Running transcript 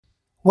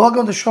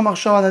Welcome to Shomach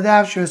Shah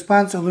Nadav, Shir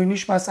sponsor Lui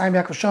Nishmas Aim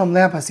Yaakov Shalom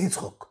Leah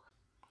Pasitzchuk.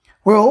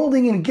 We're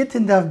holding in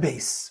Gittin Dav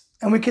base,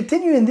 and we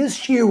continue in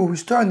this year where we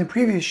started in the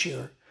previous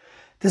year,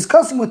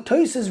 discussing what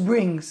Tosfos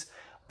brings,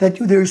 that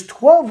there's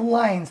 12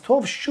 lines,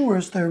 12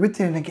 shuras that are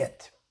written in a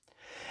get.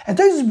 And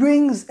Tosfos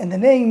brings in the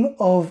name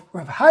of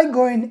Rav Hai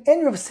Goin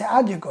and Rav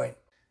Saadia Goin,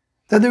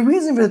 that the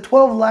reason for the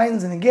 12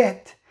 lines in a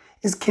get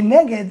is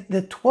keneged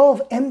the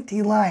 12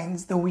 empty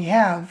lines that we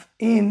have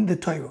in the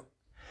Torah.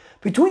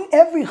 Between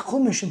every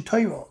chumash in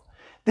Torah,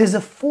 there's a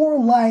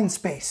 4-line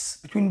space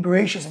between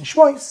Bereshis and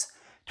Shmois,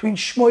 between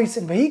Shmois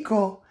and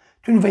Vayikra,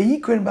 between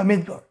Vayikra and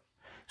Bamidbar.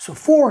 So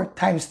 4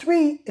 times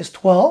 3 is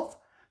 12.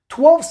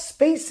 12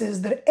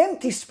 spaces that are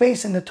empty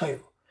space in the Torah.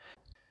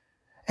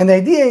 And the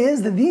idea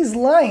is that these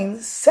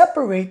lines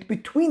separate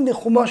between the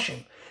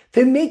chumashim.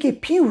 They make a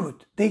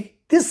pirut. They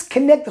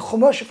disconnect the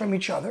chumashim from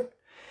each other.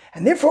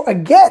 And therefore a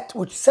get,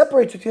 which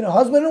separates between a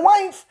husband and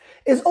wife,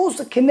 is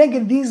also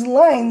connected these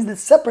lines that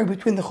separate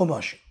between the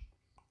chumashim.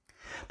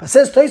 But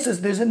says Tosfos,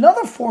 there's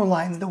another 4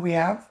 lines that we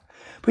have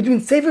between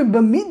Sefer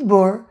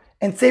Bamidbar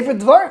and Sefer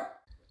Devarim.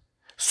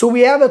 So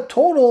we have a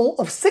total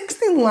of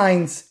 16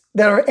 lines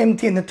that are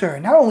empty in the Torah,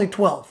 not only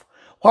 12.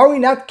 Why are we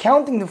not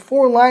counting the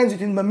 4 lines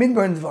between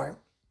Bamidbar and Devarim?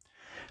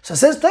 So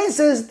says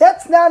Tosfos,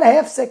 that's not a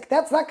hefsek,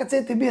 that's not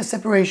considered to be a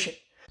separation.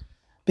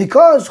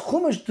 Because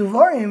Chumash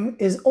Devarim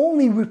is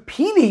only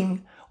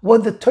repeating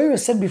what the Torah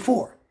said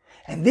before.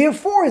 And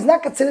therefore is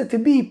not considered to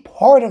be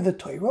part of the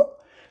Torah.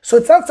 So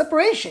it's not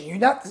separation.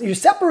 You're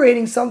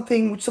separating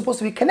something which is supposed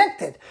to be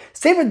connected.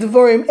 Sefer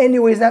Devarim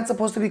anyway is not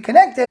supposed to be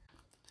connected.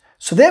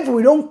 So therefore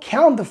we don't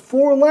count the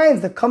 4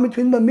 lines that come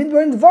between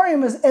Bamidbar and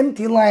Devarim as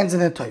empty lines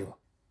in the Torah.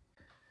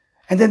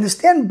 And to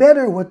understand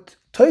better what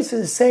Tosfos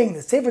is saying,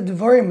 that Sefer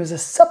Devarim is a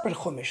separate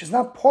chumash, it's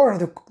not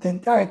part of the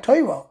entire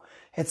Torah.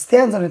 It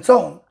stands on its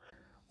own.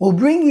 We'll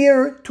bring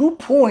here 2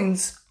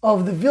 points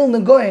of the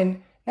Vilna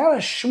Gaon, not a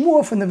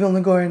shmua from the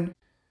Vilna Gaon,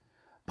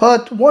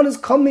 but one is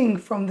coming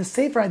from the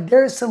Sefer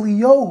Aderes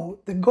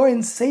Eliyahu, the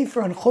Gaon's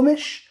Sefer on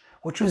Chumash,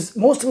 which was,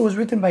 most of it was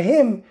written by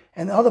him,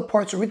 and the other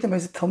parts are written by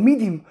the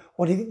Talmidim,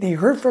 what they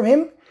heard from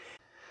him.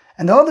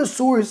 And the other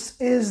source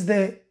is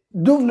the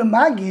Duvna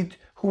Magid,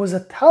 who was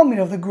a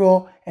Talmid of the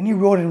Gra, and he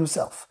wrote it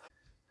himself.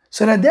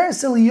 So in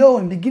Aderes Eliyahu,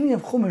 in the beginning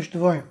of Chumash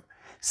Devarim,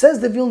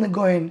 says the Vilna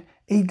Gaon,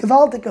 a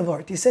Gevaldik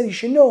Avart. He said you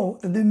should know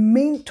that the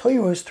main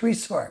Torah is 3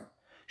 Svarim,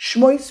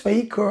 Shmois,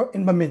 Vayikra,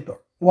 and Bamidbar.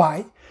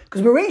 Why?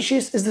 Because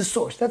Bereshis is the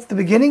source. That's the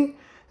beginning.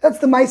 That's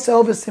the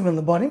Ma'aseh Ovasim and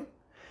Labanim.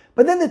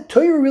 But then the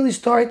Torah really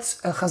starts,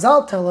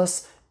 Chazal tell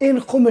us,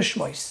 in Chumash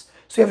Shmois.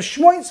 So you have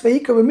Shmois,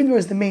 Vayikra, Bamidbar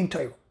is the main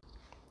Torah.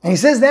 And he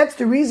says that's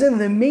the reason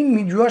the main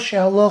Midrash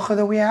Halacha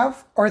that we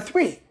have are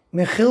 3.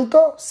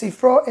 Mechilta,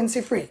 Sifra, and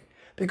Sifri.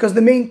 Because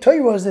the main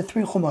Torah is the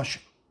 3 Chumashim.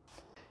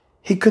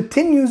 He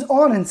continues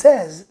on and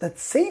says that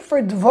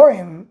Sefer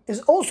Devarim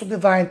is also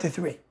divided into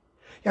 3. You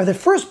have the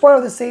first part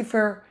of the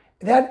Sefer,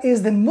 that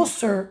is the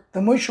Musar that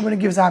Moshe Rabbeinu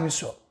gives Am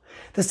Yisrael.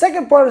 The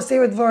second part of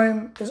Sefer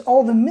Devarim is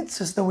all the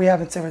mitzvahs that we have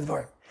in Sefer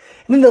Devarim.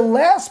 And then the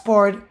last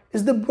part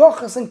is the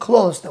brachas and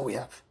klolos that we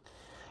have.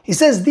 He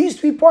says these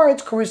 3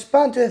 parts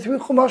correspond to the 3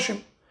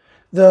 chumashim.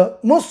 The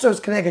Musar is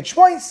connected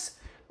Shmois,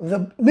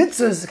 the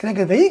mitzvahs is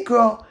connected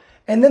Vayikra,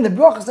 and then the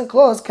brachas and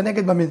klolos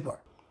connected Bamidbar.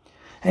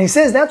 And he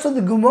says that's what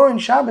the Gemara in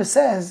Shabbos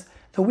says,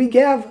 that we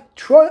have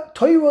Torah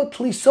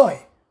Tlisoi.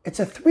 It's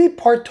a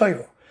 3-part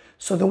Torah.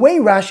 So the way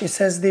Rashi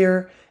says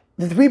there,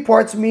 the 3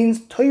 parts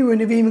means Torah,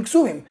 Nevi'im,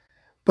 Ksuvim.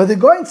 But the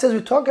Gaon says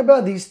we talk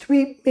about these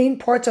 3 main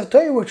parts of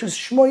Torah, which is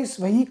Shmois,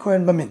 Vayikra,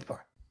 and Bamidbar.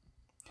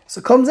 So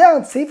it comes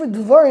out, Sefer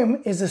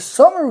Devarim is a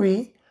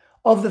summary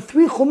of the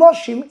 3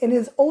 Chumashim and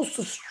is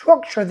also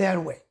structured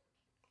that way.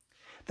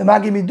 The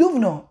Magid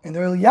Miduvno in the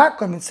early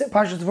Yaakov in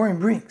Parshas Devarim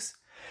brings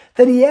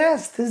that he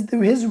asked his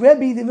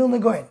Rebbe, the Vilna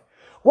Gaon,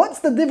 what's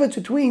the difference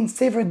between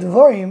Sefer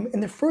Devarim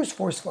and the first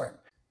 4 Svarim?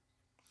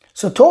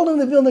 So told him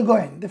the Vilna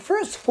Gaon, the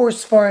first 4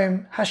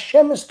 Svarim,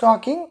 Hashem is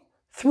talking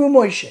through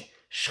Moshe.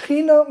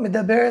 Shechina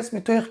medaberes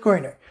mitoich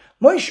koiner.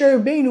 Moshe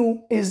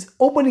Rabbeinu is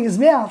opening his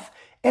mouth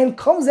and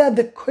comes out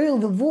the koil,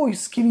 the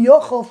voice,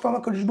 kivyochel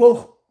from HaKadosh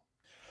Baruch Hu.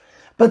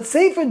 But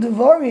Sefer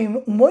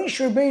Devarim,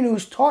 Moshe Rabbeinu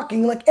is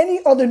talking like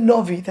any other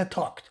Navi that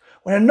talked.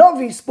 When a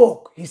Navi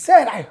spoke, he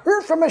said, I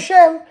heard from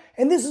Hashem,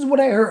 and this is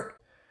what I heard.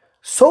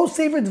 So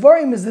Sefer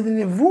Devarim is the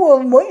Nevuah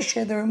of Moshe,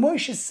 that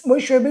Moshe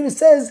Rabbeinu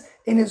says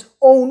in his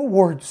own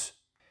words.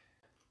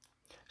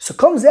 So it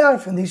comes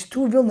out from these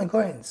 2 Vilna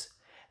Gaons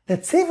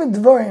that Sefer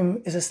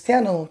Devarim is a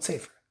standalone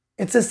Sefer.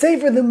 It's a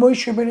Sefer that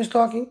Moshe Rabbeinu is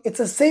talking. It's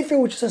a Sefer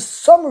which is a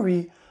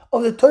summary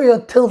of the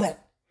Torah till then.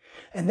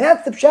 And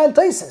that's the Pshat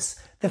Tosfos.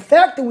 The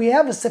fact that we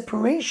have a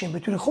separation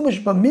between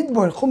Chumash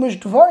Bamidbar and Chumash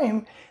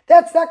Devarim,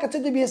 that's not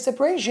considered to be a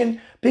separation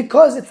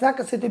because it's not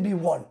considered to be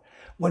one.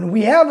 When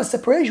we have a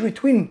separation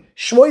between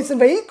Shmois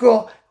and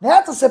Vayikra,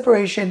 that's a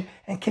separation,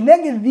 and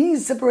connecting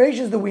these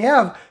separations that we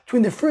have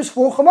between the first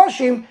 4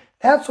 Chumashim,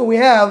 that's what we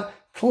have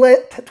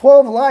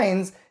 12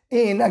 lines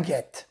in a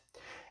get.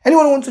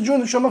 Anyone who wants to join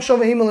the Shomach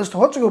Shava email list to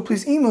Hotzago,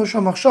 please email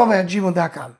shomachshava@gmail.com.